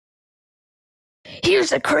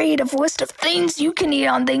Here's a creative list of things you can eat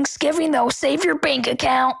on Thanksgiving that'll save your bank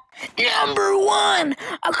account. Number 1,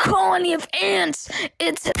 a colony of ants.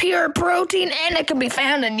 It's pure protein and it can be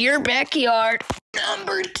found in your backyard.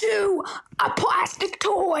 Number 2, a plastic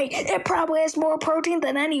toy. It probably has more protein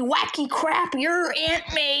than any wacky crap your aunt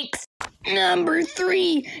makes. Number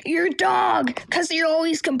 3, your dog, because you're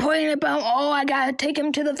always complaining about, oh, I gotta take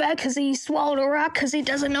him to the vet because he swallowed a rock because he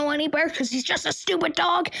doesn't know any better because he's just a stupid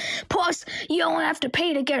dog. Plus, you don't have to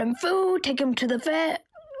pay to get him food, take him to the vet,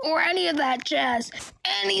 or any of that jazz.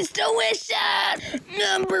 And he's delicious!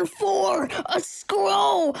 Number 4, a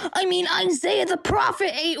scroll. Isaiah the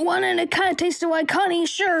prophet ate one and it kind of tasted like honey.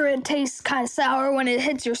 Sure, it tastes kind of sour when it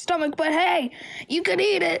hits your stomach, but hey, you could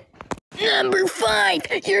eat it. Number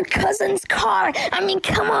 5, your cousin's car.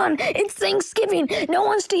 Come on, it's Thanksgiving. No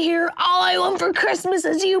one's to hear All I Want for Christmas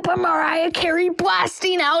Is You by Mariah Carey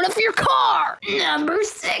blasting out of your car. Number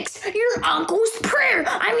 6, your uncle's prayer.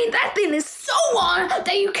 That thing is so long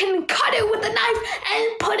that you can cut it with a knife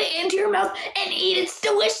and put it into your mouth and eat its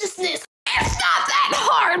deliciousness. It's not that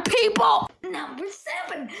hard, people! Number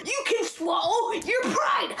 7, you can swallow your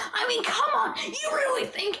pride. Come on, you really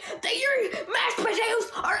think that your mashed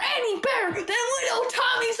potatoes are any better than little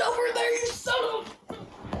Tommy's over there, you son of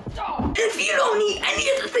a... If you don't eat any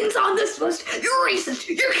of the things on this list, you're racist,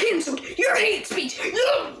 you're canceled, you're hate speech,